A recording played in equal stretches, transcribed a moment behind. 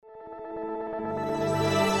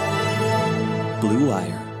Blue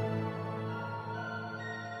Wire.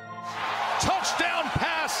 Touchdown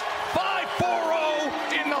pass,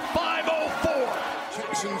 5-4-0 in the 504.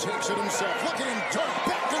 Jackson takes it himself, look at him dart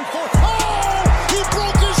back and forth. Oh, he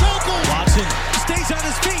broke his ankle. Watson stays on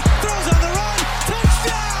his feet, throws on the run,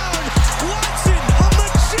 touchdown! Watson, a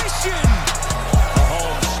magician!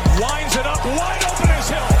 Mahomes winds it up, wide open as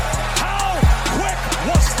Hill. How quick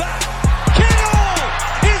was that?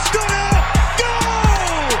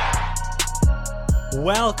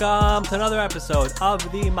 Welcome to another episode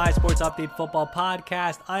of the My Sports Update Football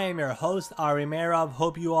Podcast. I am your host, Ari Merov.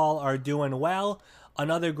 Hope you all are doing well.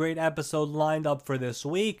 Another great episode lined up for this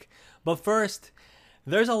week. But first,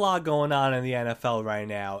 there's a lot going on in the NFL right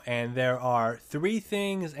now, and there are three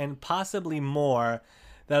things and possibly more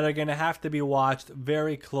that are going to have to be watched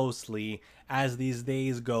very closely as these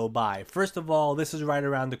days go by. First of all, this is right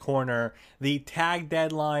around the corner. The tag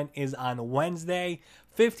deadline is on Wednesday.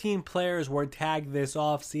 15 players were tagged this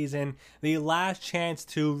offseason. The last chance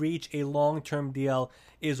to reach a long-term deal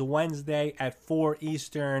is Wednesday at 4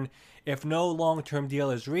 Eastern. If no long-term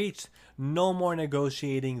deal is reached, no more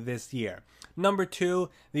negotiating this year. Number two,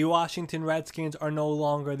 the Washington Redskins are no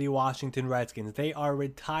longer the Washington Redskins. They are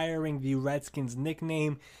retiring the Redskins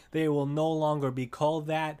nickname. They will no longer be called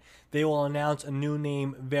that. They will announce a new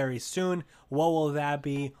name very soon. What will that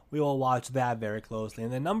be? We will watch that very closely.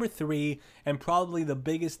 And then number three, and probably the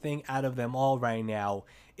biggest thing out of them all right now,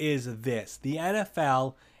 is this. The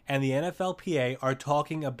NFL and the NFLPA are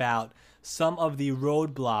talking about some of the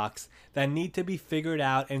roadblocks that need to be figured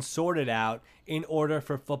out and sorted out in order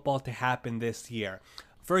for football to happen this year.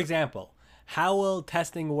 For example, how will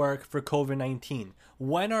testing work for COVID-19?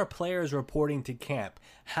 When are players reporting to camp?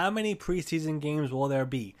 How many preseason games will there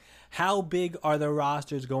be? How big are the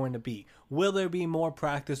rosters going to be? Will there be more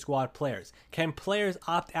practice squad players? Can players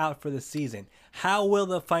opt out for the season? How will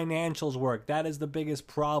the financials work? That is the biggest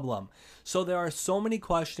problem. So there are so many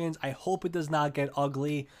questions. I hope it does not get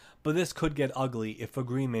ugly, but this could get ugly if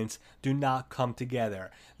agreements do not come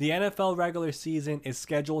together. The NFL regular season is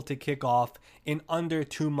scheduled to kick off in under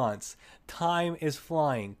 2 months. Time is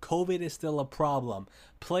flying. COVID is still a problem.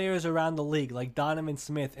 Players around the league like Donovan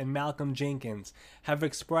Smith and Malcolm Jenkins have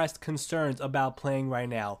expressed concerns about playing right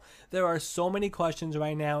now. There are so many questions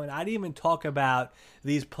right now, and I didn't even talk about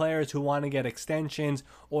these players who want to get extensions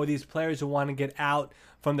or these players who want to get out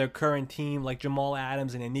from their current team like Jamal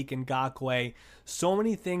Adams and Yannick Ngakoue. So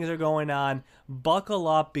many things are going on. Buckle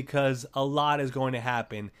up because a lot is going to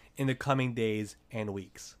happen in the coming days and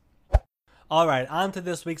weeks. All right, on to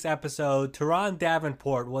this week's episode. Turron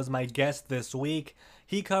Davenport was my guest this week.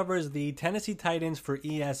 He covers the Tennessee Titans for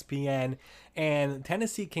ESPN, and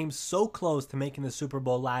Tennessee came so close to making the Super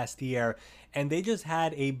Bowl last year, and they just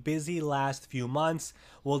had a busy last few months.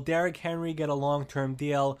 Will Derrick Henry get a long-term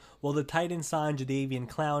deal? Will the Titans sign Jadeveon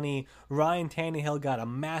Clowney? Ryan Tannehill got a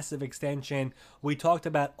massive extension. We talked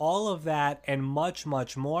about all of that and much,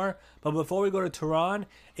 much more. But before we go to Turron,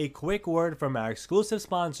 a quick word from our exclusive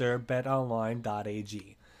sponsor,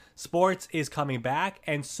 betonline.ag. Sports is coming back,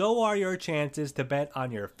 and so are your chances to bet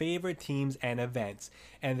on your favorite teams and events.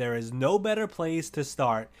 And there is no better place to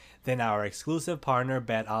start than our exclusive partner,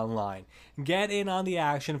 BetOnline. Get in on the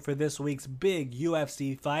action for this week's big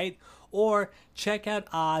UFC fight, or check out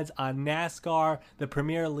odds on NASCAR, the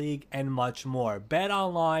Premier League, and much more.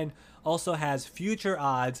 BetOnline also has future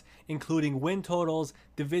odds, including win totals,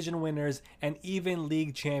 division winners, and even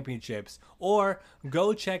league championships. Or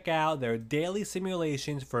go check out their daily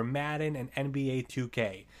simulations for Madden and NBA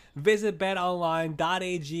 2K. Visit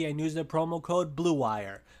betonline.ag and use the promo code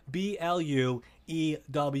BLUEWIRE, BLUEWIRE,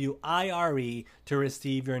 to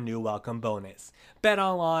receive your new welcome bonus.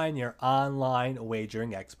 BetOnline, your online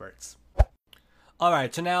wagering experts.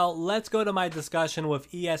 Alright, so now let's go to my discussion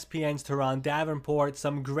with ESPN's Turron Davenport.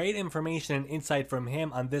 Some great information and insight from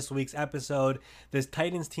him on this week's episode. This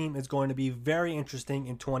Titans team is going to be very interesting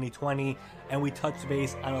in 2020, and we touched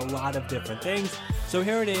base on a lot of different things. So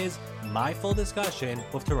here it is, my full discussion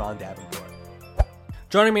with Turron Davenport.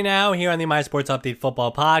 Joining me now here on the My Sports Update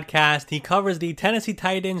Football Podcast, he covers the Tennessee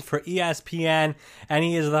Titans for ESPN, and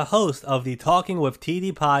he is the host of the Talking with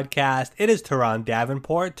TD podcast. It is Turron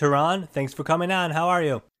Davenport. Turron, thanks for coming on. How are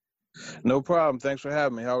you? No problem. Thanks for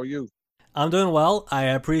having me. How are you? I'm doing well. I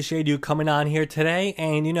appreciate you coming on here today.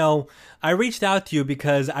 And, you know, I reached out to you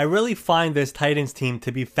because I really find this Titans team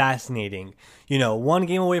to be fascinating. You know, one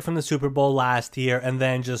game away from the Super Bowl last year, and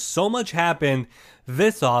then just so much happened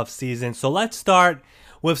this offseason. So let's start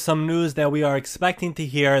with some news that we are expecting to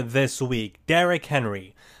hear this week. Derrick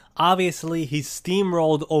Henry. Obviously, he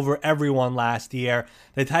steamrolled over everyone last year.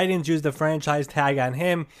 The Titans used the franchise tag on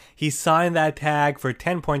him. He signed that tag for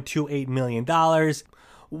 $10.28 million.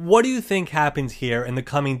 What do you think happens here in the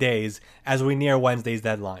coming days as we near Wednesday's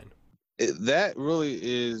deadline? That really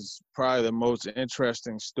is probably the most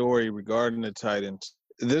interesting story regarding the Titans.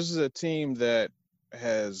 This is a team that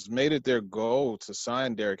has made it their goal to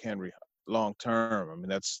sign Derrick Henry long term. I mean,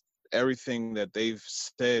 that's everything that they've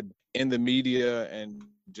said in the media, and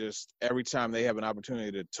just every time they have an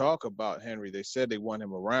opportunity to talk about Henry, they said they want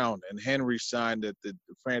him around. And Henry signed the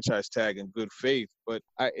franchise tag in good faith. But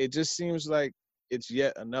it just seems like it's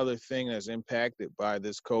yet another thing that's impacted by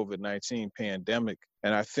this COVID-19 pandemic.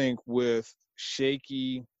 And I think with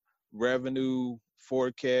shaky revenue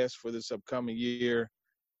forecasts for this upcoming year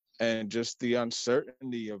and just the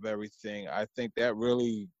uncertainty of everything, I think that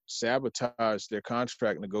really sabotaged their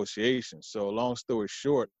contract negotiations. So long story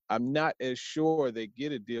short, I'm not as sure they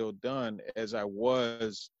get a deal done as I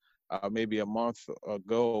was maybe a month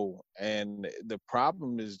ago. And the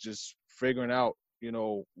problem is just figuring out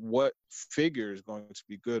what figure is going to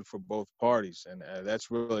be good for both parties. And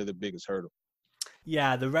that's really the biggest hurdle.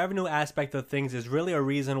 Yeah, the revenue aspect of things is really a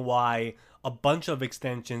reason why a bunch of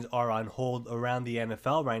extensions are on hold around the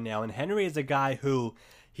NFL right now. And Henry is a guy who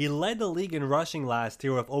he led the league in rushing last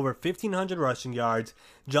year with over 1,500 rushing yards.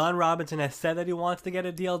 John Robinson has said that he wants to get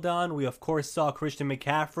a deal done. We, of course, saw Christian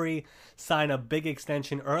McCaffrey sign a big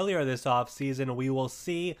extension earlier this offseason. We will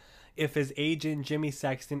see if his agent Jimmy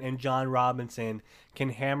Sexton and John Robinson can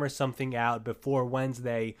hammer something out before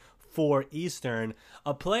Wednesday, 4 Eastern.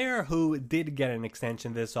 A player who did get an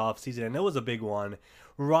extension this offseason, and it was a big one,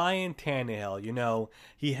 Ryan Tannehill.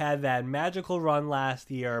 He had that magical run last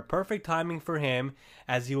year, perfect timing for him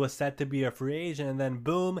as he was set to be a free agent, and then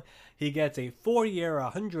boom, he gets a 4-year,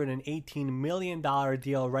 $118 million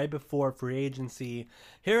deal right before free agency.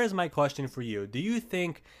 Here is my question for you. Do you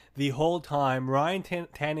think the whole time Ryan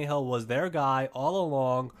Tannehill was their guy all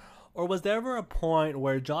along, or was there ever a point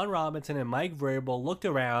where John Robinson and Mike Vrabel looked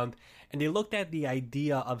around and they looked at the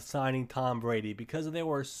idea of signing Tom Brady because there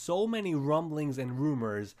were so many rumblings and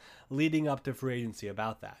rumors leading up to free agency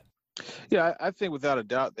about that? Yeah, I think without a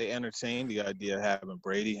doubt they entertained the idea of having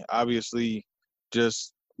Brady. Obviously,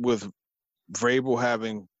 just with Vrabel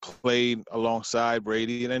having played alongside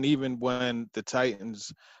Brady, and then even when the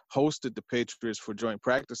Titans hosted the Patriots for joint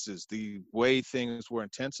practices, the way things were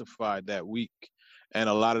intensified that week, and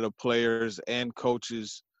a lot of the players and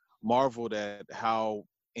coaches marveled at how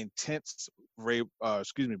intense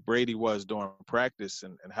Brady was during practice,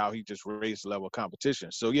 and how he just raised the level of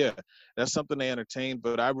competition. So, yeah, that's something they entertained,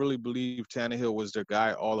 but I really believe Tannehill was their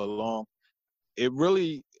guy all along. It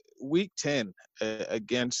really, week 10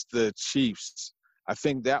 against the Chiefs, I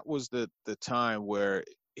think that was the time where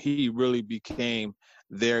he really became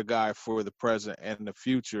their guy for the present and the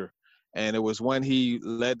future. And it was when he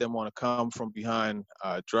led them on a come-from-behind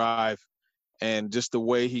drive, and just the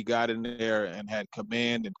way he got in there and had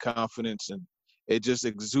command and confidence, and it just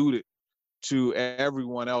exuded to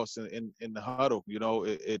everyone else in the huddle.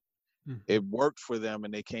 It worked for them,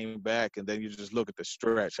 and they came back, and then you just look at the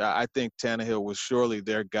stretch. I think Tannehill was surely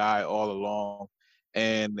their guy all along,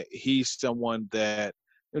 and he's someone that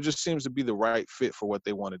just seems to be the right fit for what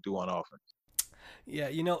they want to do on offense. Yeah,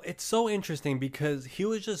 it's so interesting because he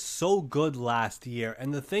was just so good last year.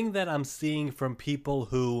 And the thing that I'm seeing from people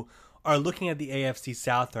who are looking at the AFC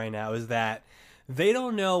South right now is that they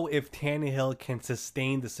don't know if Tannehill can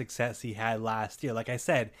sustain the success he had last year. Like I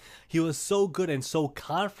said, he was so good and so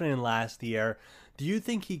confident last year. Do you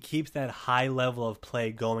think he keeps that high level of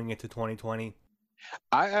play going into 2020?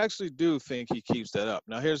 I actually do think he keeps that up.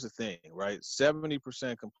 Now, here's the thing, right?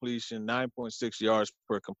 70% completion, 9.6 yards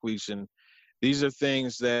per completion. These are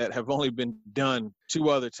things that have only been done 2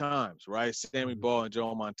 other times, right? Sammy Ball and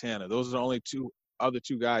Joe Montana. Those are the only other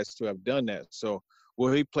two guys to have done that. So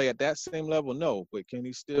will he play at that same level? No. But can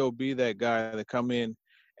he still be that guy to come in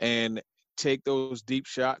and take those deep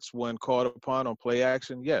shots when called upon on play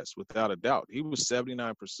action? Yes, without a doubt. He was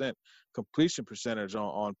 79% completion percentage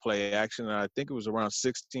on play action, and I think it was around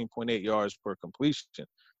 16.8 yards per completion.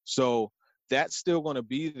 So that's still going to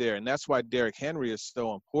be there, and that's why Derrick Henry is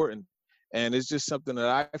so important. And it's just something that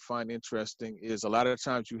I find interesting is a lot of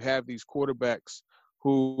times you have these quarterbacks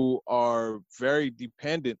who are very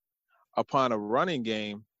dependent upon a running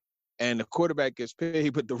game, and the quarterback gets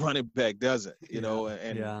paid, but the running back doesn't,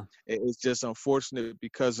 and it's just unfortunate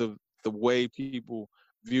because of the way people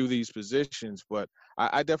view these positions. But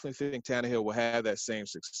I definitely think Tannehill will have that same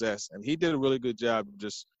success. And he did a really good job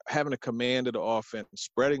just having a command of the offense,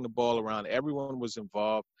 spreading the ball around. Everyone was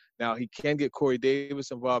involved. Now, he can get Corey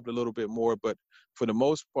Davis involved a little bit more, but for the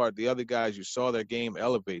most part, the other guys, you saw their game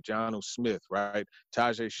elevate. Jonnu Smith, right?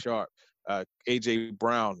 Tajay Sharp, A.J.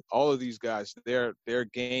 Brown, all of these guys, their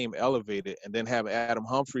game elevated. And then having Adam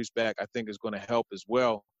Humphries back, I think, is going to help as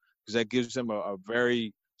well, because that gives them a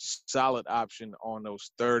very solid option on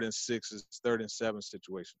those 3rd and 6s, 3rd and 7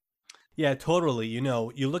 situations. Yeah, totally. You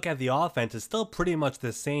know, you look at the offense, it's still pretty much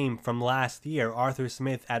the same from last year. Arthur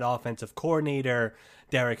Smith at offensive coordinator,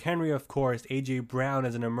 Derrick Henry, of course, A.J. Brown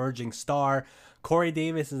as an emerging star. Corey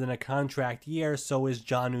Davis is in a contract year, so is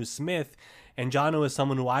Jonnu Smith. And Jonnu is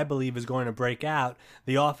someone who I believe is going to break out.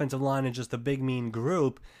 The offensive line is just a big, mean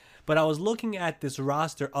group. But I was looking at this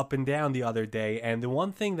roster up and down the other day, and the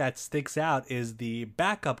one thing that sticks out is the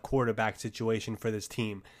backup quarterback situation for this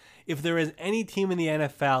team. If there is any team in the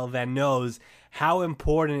NFL that knows how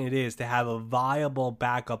important it is to have a viable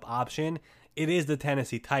backup option, it is the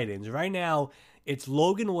Tennessee Titans. Right now, it's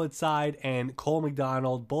Logan Woodside and Cole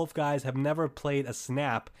McDonald. Both guys have never played a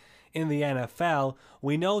snap in the NFL.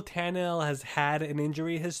 We know Tannehill has had an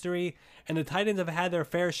injury history, and the Titans have had their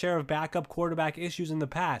fair share of backup quarterback issues in the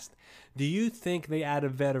past. Do you think they add a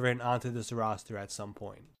veteran onto this roster at some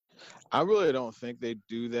point? I really don't think they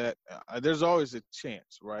do that. There's always a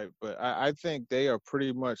chance, right? But I think they are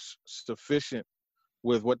pretty much sufficient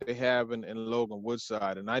with what they have in Logan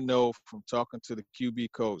Woodside. And I know from talking to the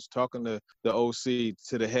QB coach, talking to the OC,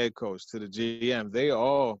 to the head coach, to the GM, they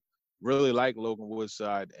all really like Logan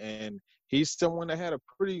Woodside. And he's someone that had a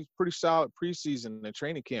pretty solid preseason and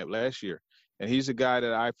training camp last year. And he's a guy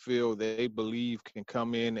that I feel they believe can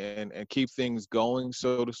come in and keep things going,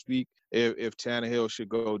 so to speak, if Tannehill should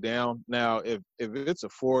go down. Now, if it's a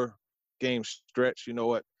 4-game stretch, you know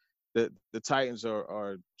what? The Titans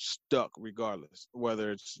are stuck regardless,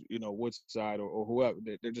 whether it's, Woodside or whoever.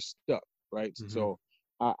 They're just stuck, right? Mm-hmm. So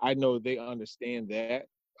I know they understand that.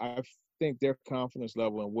 I think their confidence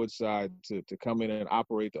level in Woodside to come in and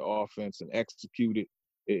operate the offense and execute it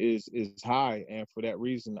is high, and for that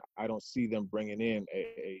reason, I don't see them bringing in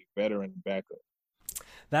a veteran backup.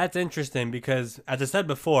 That's interesting because, as I said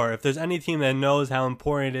before, if there's any team that knows how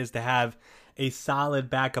important it is to have a solid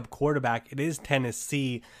backup quarterback, it is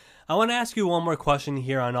Tennessee. I want to ask you one more question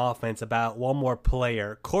here on offense about one more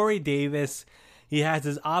player. Corey Davis, he has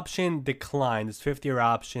his option declined, his 5th-year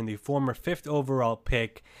option, the former 5th overall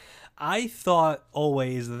pick. I thought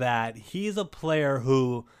always that he's a player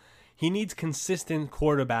who he needs consistent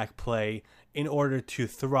quarterback play in order to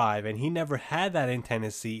thrive, and he never had that in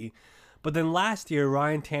Tennessee. But then last year,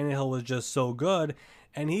 Ryan Tannehill was just so good,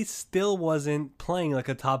 and he still wasn't playing like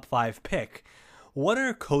a top 5 pick. What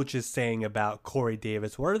are coaches saying about Corey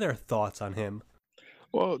Davis? What are their thoughts on him?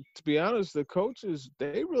 Well, to be honest, the coaches,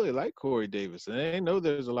 they really like Corey Davis, and they know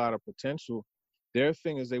there's a lot of potential. Their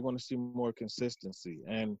thing is they want to see more consistency,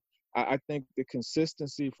 and I think the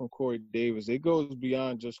consistency from Corey Davis, it goes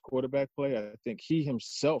beyond just quarterback play. I think he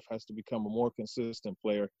himself has to become a more consistent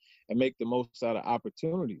player and make the most out of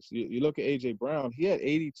opportunities. You look at A.J. Brown, he had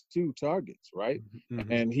 82 targets, right?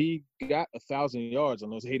 Mm-hmm. And he got 1,000 yards on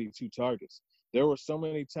those 82 targets. There were so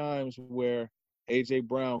many times where A.J.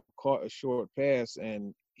 Brown caught a short pass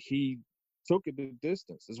and he took it the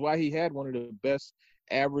distance. That's why he had one of the best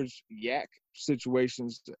average yak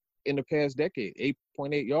situations in the past decade,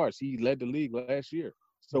 8.8 yards. He led the league last year.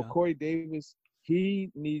 So yeah. Corey Davis,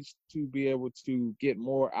 he needs to be able to get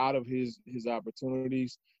more out of his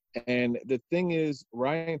opportunities. And the thing is,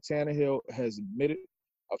 Ryan Tannehill has admitted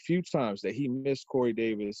a few times that he missed Corey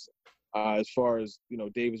Davis as far as,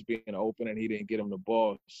 Davis being open and he didn't get him the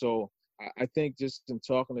ball. So I think just in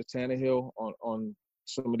talking to Tannehill on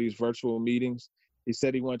some of these virtual meetings, he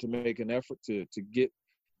said he wanted to make an effort to get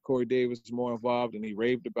Corey Davis more involved, and he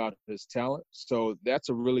raved about his talent. So that's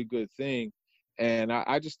a really good thing. And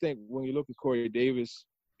I just think when you look at Corey Davis,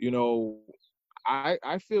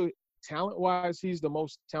 I feel talent-wise, he's the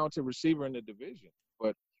most talented receiver in the division.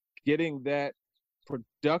 But getting that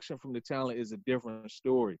production from the talent is a different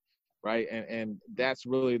story, right? And that's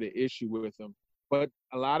really the issue with him. But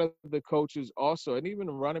a lot of the coaches also, and even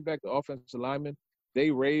the running back, the offensive linemen, they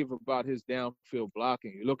rave about his downfield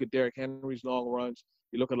blocking. You look at Derrick Henry's long runs.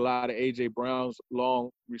 You look at a lot of A.J. Brown's long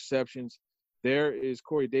receptions. There is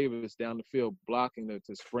Corey Davis down the field blocking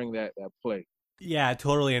to spring that play. Yeah,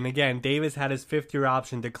 totally. And again, Davis had his 5th-year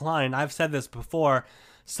option decline. I've said this before.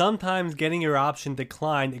 Sometimes getting your option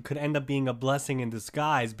declined, it could end up being a blessing in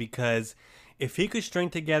disguise, because if he could string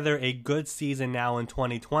together a good season now in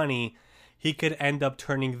 2020, he could end up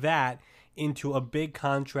turning that into a big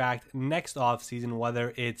contract next offseason,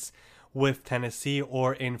 whether it's with Tennessee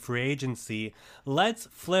or in free agency. Let's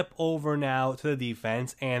flip over now to the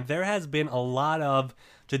defense, and there has been a lot of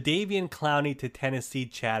Jadeveon Clowney to Tennessee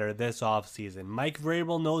chatter this offseason. Mike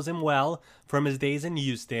Vrabel knows him well from his days in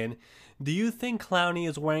Houston. Do you think Clowney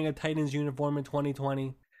is wearing a Titans uniform in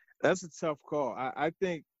 2020? That's a tough call. I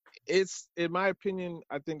think it's, in my opinion,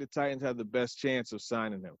 I think the Titans have the best chance of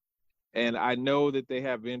signing him. And I know that they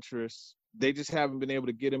have interest. They just haven't been able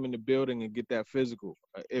to get him in the building and get that physical.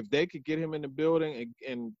 If they could get him in the building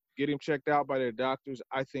and get him checked out by their doctors,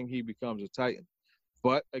 I think he becomes a Titan.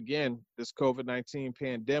 But again, this COVID-19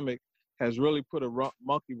 pandemic has really put a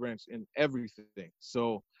monkey wrench in everything.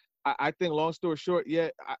 So I think, long story short,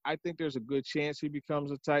 I think there's a good chance he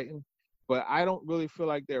becomes a Titan. But I don't really feel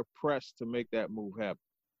like they're pressed to make that move happen.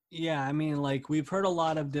 Yeah, I mean, like, we've heard a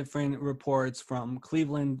lot of different reports from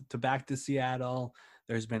Cleveland to back to Seattle.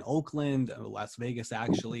 There's been Oakland, Las Vegas,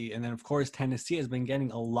 actually. And then, of course, Tennessee has been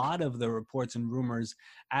getting a lot of the reports and rumors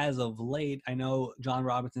as of late. I know John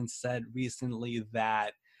Robinson said recently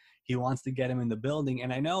that he wants to get him in the building.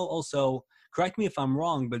 And I know also, correct me if I'm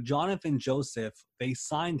wrong, but Jonathan Joseph, they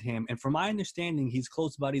signed him. And from my understanding, he's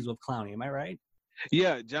close buddies with Clowney. Am I right?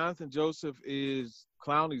 Yeah, Jonathan Joseph is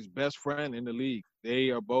Clowney's best friend in the league. They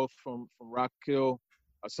are both from Rock Hill,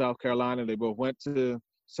 South Carolina. They both went to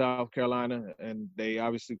South Carolina, and they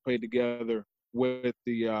obviously played together with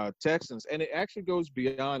the Texans. And it actually goes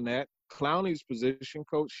beyond that. Clowney's position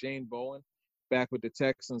coach, Shane Bowen, back with the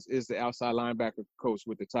Texans, is the outside linebacker coach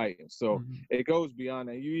with the Titans. So it goes beyond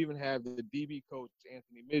that. You even have the DB coach,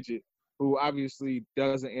 Anthony Midget, who obviously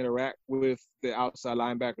doesn't interact with the outside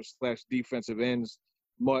linebackers / defensive ends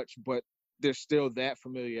much, but there's still that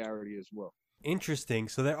familiarity as well. Interesting.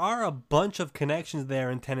 So there are a bunch of connections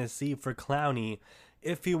there in Tennessee for Clowney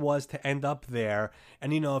if he was to end up there.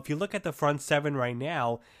 And, if you look at the front seven right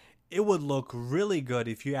now, it would look really good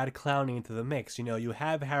if you add Clowney into the mix. You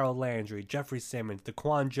have Harold Landry, Jeffrey Simmons,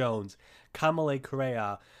 Daquan Jones, Kamale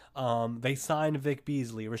Correa. They signed Vic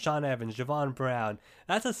Beasley, Rashaan Evans, Javon Brown.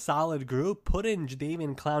 That's a solid group. Put in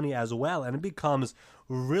Jadeveon Clowney as well, and it becomes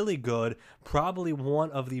really good. Probably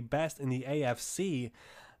one of the best in the AFC.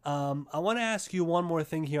 I want to ask you one more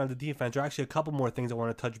thing here on the defense, or actually a couple more things I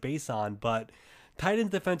want to touch base on, but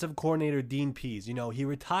Titans defensive coordinator Dean Pease, he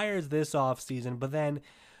retires this offseason, but then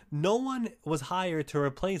no one was hired to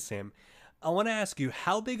replace him. I want to ask you,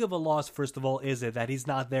 how big of a loss, first of all, is it that he's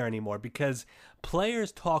not there anymore? Because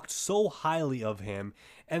players talked so highly of him,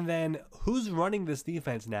 and then who's running this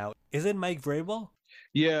defense now? Is it Mike Vrabel?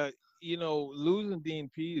 Yeah, losing Dean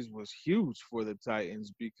Pease was huge for the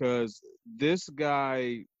Titans because this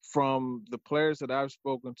guy, from the players that I've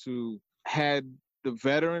spoken to, had the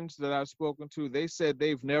veterans that I've spoken to, they said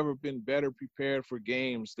they've never been better prepared for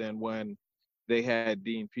games than when they had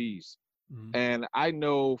Dean Pease. And I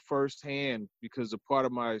know firsthand, because a part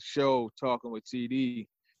of my show, Talking with TD,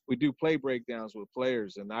 we do play breakdowns with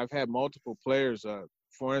players. And I've had multiple players.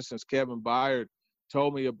 For instance, Kevin Byard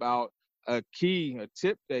told me about a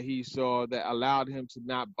tip that he saw that allowed him to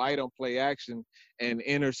not bite on play action and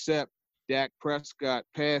intercept Dak Prescott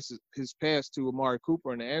his pass to Amari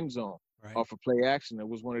Cooper in the end zone off of play action. It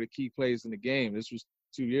was one of the key plays in the game. This was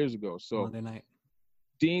 2 years ago. So Monday night.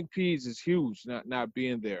 Dean Pease is huge not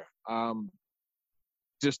being there.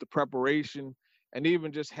 Just the preparation and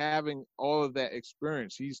even just having all of that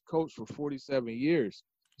experience. He's coached for 47 years.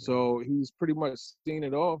 So he's pretty much seen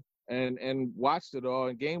it all and watched it all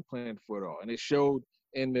and game planned for it all. And it showed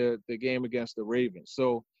in the game against the Ravens.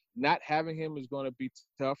 So not having him is going to be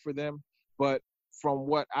tough for them. But from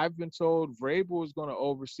what I've been told, Vrabel is going to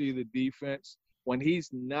oversee the defense when he's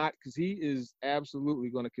not, because he is absolutely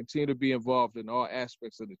going to continue to be involved in all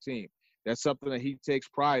aspects of the team. That's something that he takes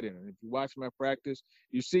pride in. And if you watch him at practice,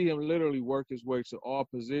 you see him literally work his way to all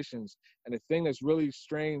positions. And the thing that's really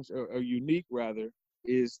strange or unique, rather,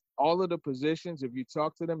 is all of the positions, if you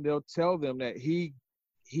talk to them, they'll tell them that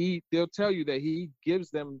they'll tell you that he gives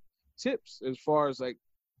them tips as far as like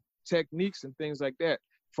techniques and things like that,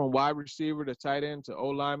 from wide receiver to tight end to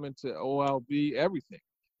O-lineman to OLB, everything.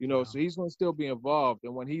 So he's going to still be involved.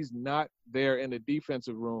 And when he's not there in the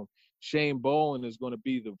defensive room, Shane Bowen is going to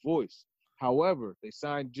be the voice. However, they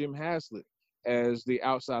signed Jim Haslett as the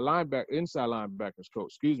inside linebackers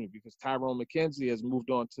coach, because Tyrone McKenzie has moved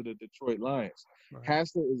on to the Detroit Lions. Right.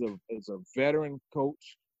 Haslett is a veteran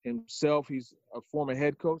coach himself. He's a former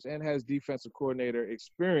head coach and has defensive coordinator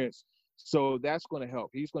experience. So that's going to help.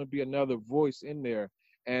 He's going to be another voice in there.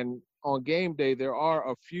 And on game day, there are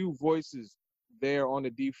a few voices there on the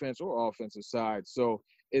defense or offensive side. So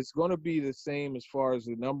it's going to be the same as far as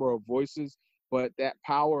the number of voices, but that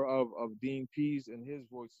power of Dean Pease and his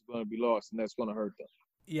voice is going to be lost, and that's going to hurt them.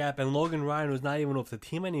 Yep, and Logan Ryan was not even with the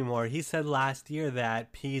team anymore. He said last year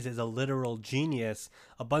that Pease is a literal genius.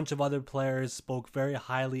 A bunch of other players spoke very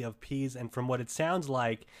highly of Pease, and from what it sounds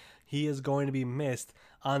like, he is going to be missed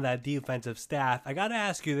on that defensive staff. I got to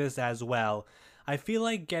ask you this as well. I feel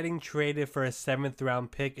like getting traded for a 7th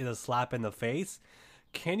round pick is a slap in the face.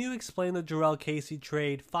 Can you explain the Jurrell Casey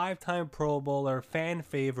trade? 5-time Pro Bowler, fan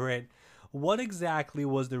favorite. What exactly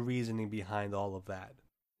was the reasoning behind all of that?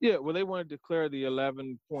 Yeah, well, they want to declare the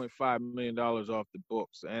 $11.5 million off the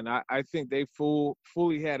books. And I think they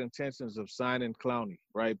fully had intentions of signing Clowney,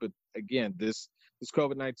 right? But again, this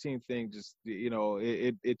COVID-19 thing just,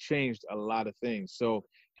 it changed a lot of things. So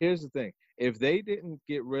here's the thing. If they didn't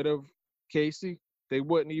get rid of Casey, they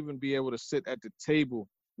wouldn't even be able to sit at the table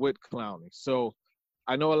with Clowney. So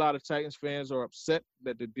I know a lot of Titans fans are upset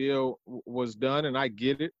that the deal was done, and I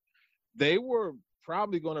get it. They were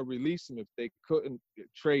probably going to release him if they couldn't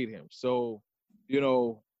trade him. So,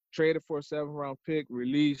 traded for a 7th-round pick,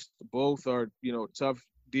 released. Both are, tough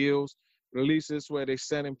deals. Release this way, they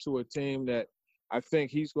sent him to a team that I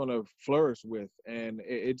think he's going to flourish with. And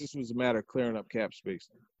it just was a matter of clearing up cap space.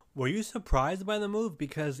 Were you surprised by the move?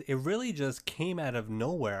 Because it really just came out of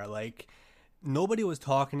nowhere. Like, nobody was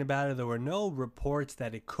talking about it. There were no reports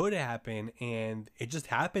that it could happen, and it just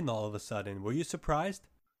happened all of a sudden. Were you surprised?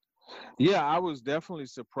 Yeah, I was definitely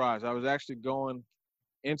surprised. I was actually going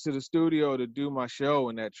into the studio to do my show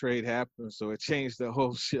when that trade happened, so it changed the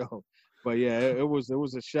whole show. But yeah, it was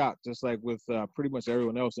a shock, just like with pretty much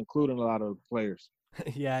everyone else, including a lot of players.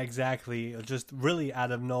 Yeah, exactly. Just really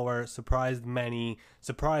out of nowhere, surprised me.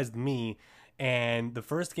 And the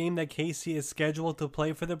first game that Casey is scheduled to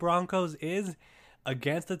play for the Broncos is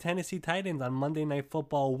against the Tennessee Titans on Monday Night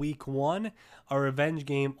Football Week 1, a revenge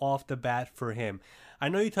game off the bat for him. I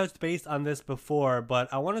know you touched base on this before,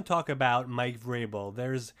 but I want to talk about Mike Vrabel.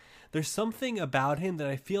 There's something about him that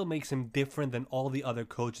I feel makes him different than all the other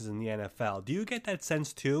coaches in the NFL. Do you get that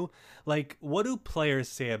sense too? Like, what do players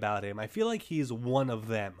say about him? I feel like he's one of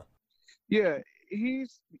them. Yeah, he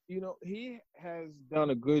has done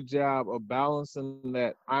a good job of balancing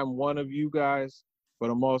that I'm one of you guys, but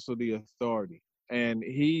I'm also the authority. And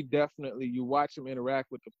he definitely, you watch him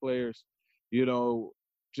interact with the players,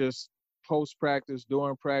 just post-practice,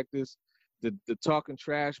 during practice, the talking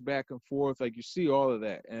trash back and forth, like you see all of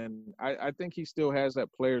that. And I think he still has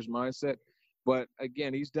that player's mindset. But,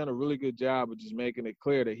 again, he's done a really good job of just making it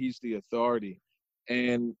clear that he's the authority.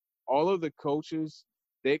 And all of the coaches,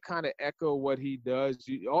 they kind of echo what he does.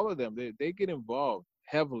 All of them, they get involved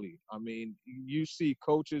heavily. I mean, you see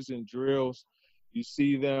coaches in drills. You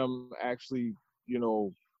see them actually,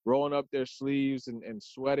 rolling up their sleeves and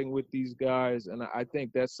sweating with these guys. And I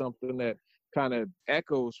think that's something that kind of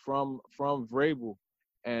echoes from Vrabel.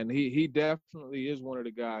 And he definitely is one of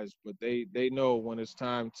the guys, but they know when it's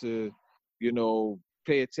time to,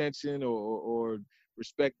 pay attention or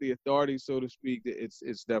respect the authority, so to speak, that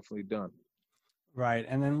it's definitely done. Right.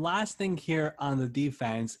 And then last thing here on the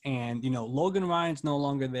defense, and, Logan Ryan's no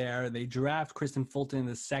longer there. They draft Kristen Fulton in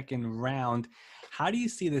the 2nd round. How do you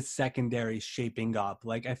see the secondary shaping up?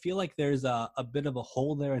 Like, I feel like there's a bit of a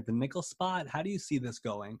hole there at the nickel spot. How do you see this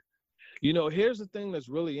going? Here's the thing that's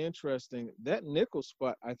really interesting. That nickel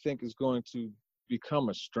spot, I think, is going to become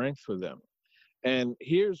a strength for them. And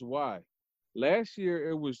here's why. Last year,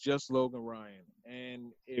 it was just Logan Ryan.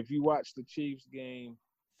 And if you watch the Chiefs game,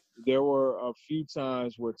 there were a few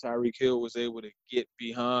times where Tyreek Hill was able to get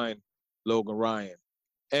behind Logan Ryan.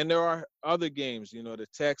 And there are other games, the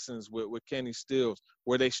Texans with Kenny Stills,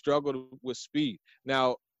 where they struggled with speed.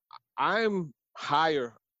 Now, I'm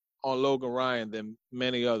higher on Logan Ryan than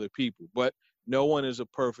many other people, but no one is a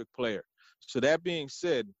perfect player. So that being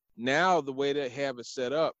said, now the way they have it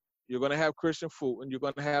set up, you're going to have Christian Fulton, you're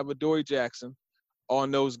going to have Adoree Jackson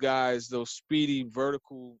on those guys, those speedy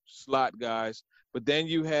vertical slot guys. But then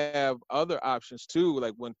you have other options too,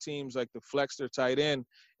 like when teams like to flex their tight end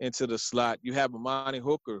into the slot, you have Amani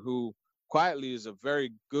Hooker, who quietly is a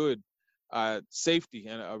very good safety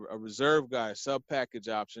and a reserve guy, sub-package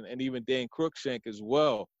option, and even Dane Cruikshank as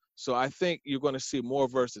well. So I think you're going to see more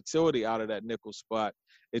versatility out of that nickel spot.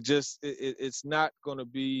 It's not going to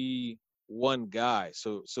be one guy.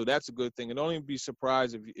 So that's a good thing. And don't even be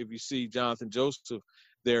surprised if you see Jonathan Joseph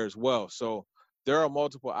there as well. So there are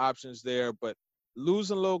multiple options there, but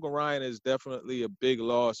losing Logan Ryan is definitely a big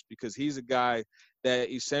loss because he's a guy that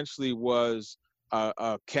essentially was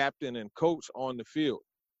a captain and coach on the field.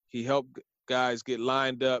 He helped guys get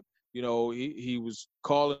lined up. He was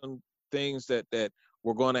calling things that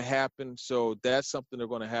were going to happen. So that's something they're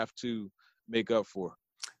going to have to make up for.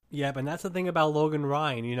 Yep, and that's the thing about Logan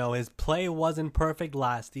Ryan. You know, his play wasn't perfect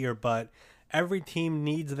last year, but every team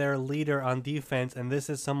needs their leader on defense, and this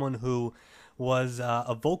is someone who was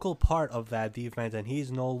a vocal part of that defense, and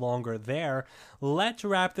he's no longer there. Let's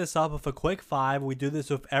wrap this up with a quick five. We do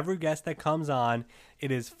this with every guest that comes on.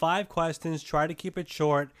 It is 5 questions. Try to keep it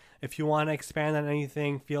short. If you want to expand on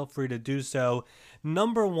anything, feel free to do so.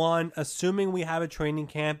 Number 1, assuming we have a training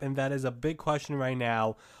camp, and that is a big question right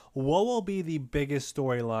now, what will be the biggest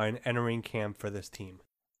storyline entering camp for this team?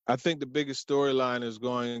 I think the biggest storyline is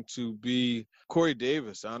going to be Corey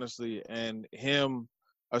Davis, honestly, and him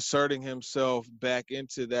asserting himself back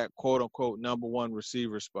into that quote-unquote number 1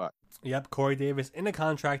 receiver spot. Yep, Corey Davis in a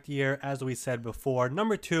contract year, as we said before.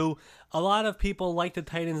 Number 2, a lot of people like the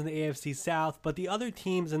Titans in the AFC South, but the other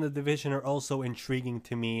teams in the division are also intriguing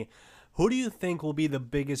to me. Who do you think will be the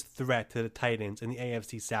biggest threat to the Titans in the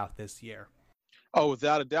AFC South this year? Oh,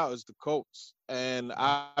 without a doubt, it's the Colts. And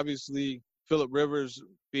obviously, Phillip Rivers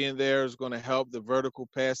being there is going to help the vertical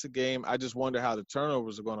passing game. I just wonder how the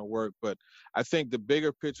turnovers are going to work. But I think the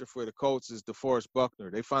bigger picture for the Colts is DeForest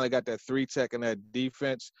Buckner. They finally got that 3-tech in that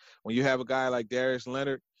defense. When you have a guy like Darius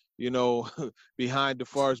Leonard, you know, behind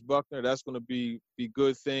DeForest Buckner, that's going to be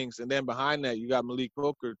good things. And then behind that, you got Malik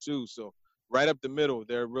Hooker, too. So right up the middle,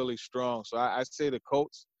 they're really strong. So I say the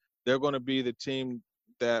Colts, they're going to be the team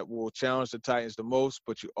that will challenge the Titans the most,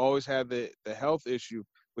 but you always have the health issue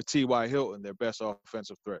with T.Y. Hilton, their best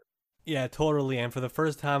offensive threat. Yeah, totally. And for the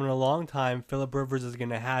first time in a long time, Phillip Rivers is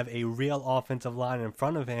going to have a real offensive line in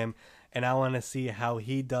front of him, and I want to see how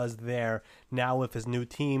he does there now with his new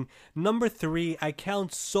team. Number 3, I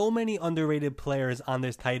count so many underrated players on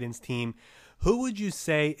this Titans team. Who would you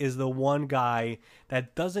say is the one guy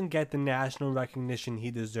that doesn't get the national recognition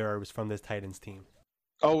he deserves from this Titans team?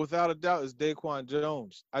 Oh, without a doubt, it's Daquan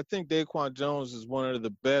Jones. I think Daquan Jones is one of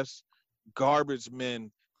the best garbage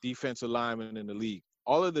men defensive linemen in the league.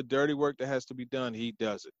 All of the dirty work that has to be done, he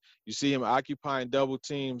does it. You see him occupying double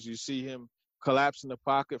teams. You see him collapsing the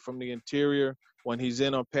pocket from the interior when he's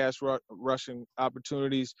in on pass rushing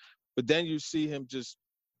opportunities. But then you see him just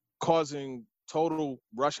causing total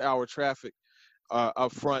rush hour traffic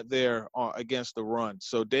up front there against the run.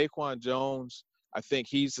 So Daquan Jones, I think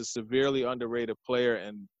he's a severely underrated player,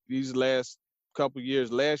 and these last couple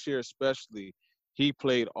years, last year especially, he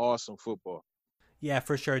played awesome football. Yeah,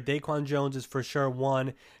 for sure. Daquan Jones is for sure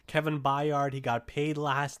one. Kevin Byard, he got paid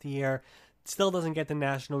last year. Still doesn't get the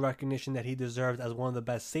national recognition that he deserves as one of the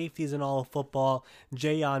best safeties in all of football.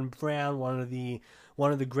 Jayon Brown, one of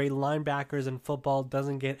the great linebackers in football,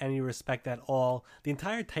 doesn't get any respect at all. The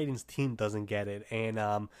entire Titans team doesn't get it,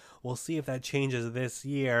 and we'll see if that changes this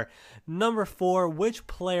year. Number 4, which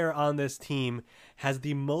player on this team has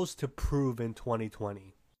the most to prove in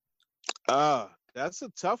 2020? That's a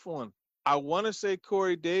tough one. I want to say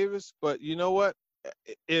Corey Davis, but you know what?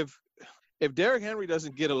 If Derrick Henry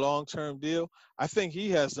doesn't get a long-term deal, I think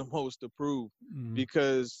he has the most to prove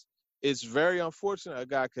because it's very unfortunate a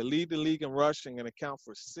guy could lead the league in rushing and account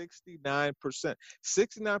for 69%.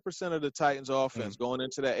 69% of the Titans' offense going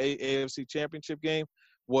into that AFC Championship game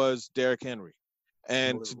was Derrick Henry.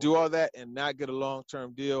 And to do all that and not get a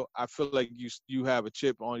long-term deal, I feel like you have a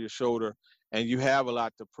chip on your shoulder and you have a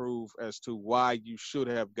lot to prove as to why you should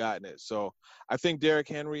have gotten it. So I think Derrick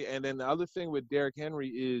Henry, and then the other thing with Derrick Henry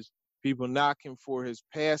is people knock him for his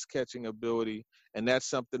pass-catching ability, and that's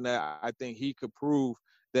something that I think he could prove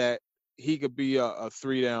that he could be a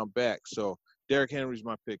 3-down back. So Derrick Henry's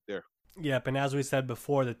my pick there. Yep, and as we said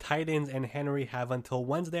before, the Titans and Henry have until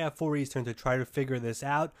Wednesday at 4 Eastern to try to figure this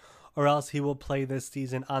out, or else he will play this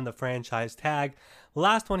season on the franchise tag.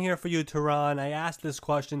 Last one here for you, Turron. I asked this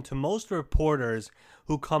question to most reporters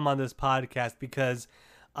who come on this podcast because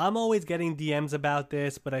I'm always getting DMs about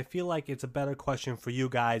this, but I feel like it's a better question for you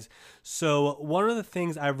guys. So one of the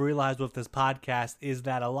things I've realized with this podcast is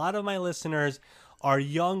that a lot of my listeners are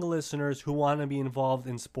young listeners who want to be involved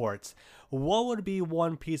in sports. What would be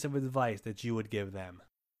one piece of advice that you would give them?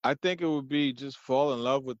 I think it would be just fall in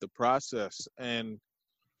love with the process and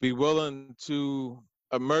be willing to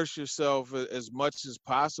immerse yourself as much as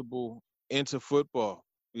possible into football.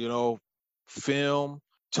 You know, film,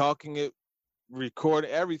 talking it, record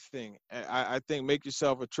everything. I think make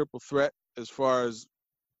yourself a triple threat as far as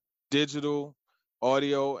digital,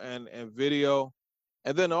 audio, and video.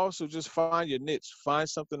 And then also just find your niche. Find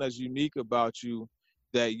something that's unique about you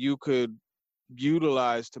that you could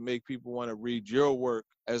utilize to make people want to read your work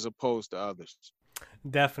as opposed to others.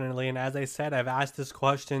 Definitely. And as I said, I've asked this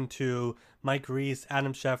question to Mike Reese,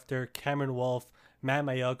 Adam Schefter, Cameron Wolfe, Matt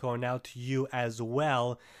Mayoko, and now to you as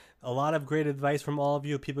well. A lot of great advice from all of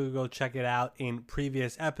you. People can go check it out in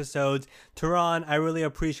previous episodes. Turron, I really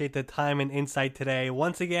appreciate the time and insight today.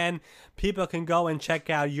 Once again, people can go and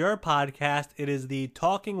check out your podcast. It is the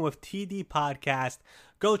Talking with TD podcast.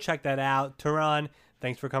 Go check that out. Turron,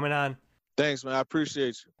 thanks for coming on. Thanks, man. I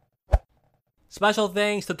appreciate you. Special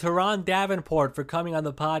thanks to Turron Davenport for coming on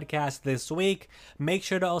the podcast this week. Make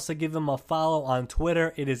sure to also give him a follow on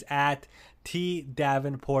Twitter. It is at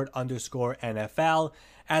 @TDavenport_NFL.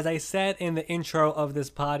 As I said in the intro of this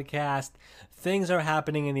podcast, things are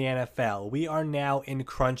happening in the NFL. We are now in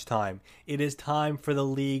crunch time. It is time for the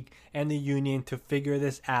league and the union to figure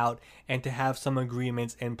this out and to have some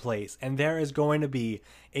agreements in place. And there is going to be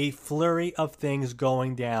a flurry of things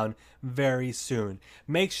going down very soon.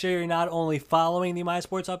 Make sure you're not only following the My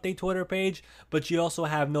Sports Update Twitter page, but you also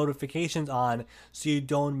have notifications on so you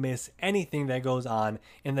don't miss anything that goes on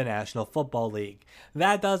in the National Football League.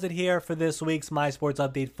 That does it here for this week's My Sports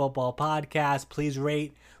Update Football podcast. Please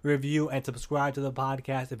rate, review, and subscribe to the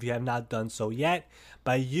podcast if you have not done so yet.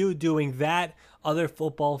 By you doing that, other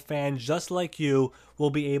football fans just like you will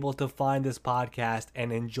be able to find this podcast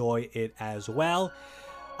and enjoy it as well.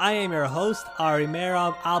 I am your host, Ari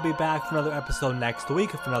Merov. I'll be back for another episode next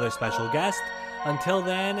week with another special guest. Until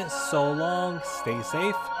then, so long, stay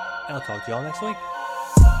safe, and I'll talk to you all next week.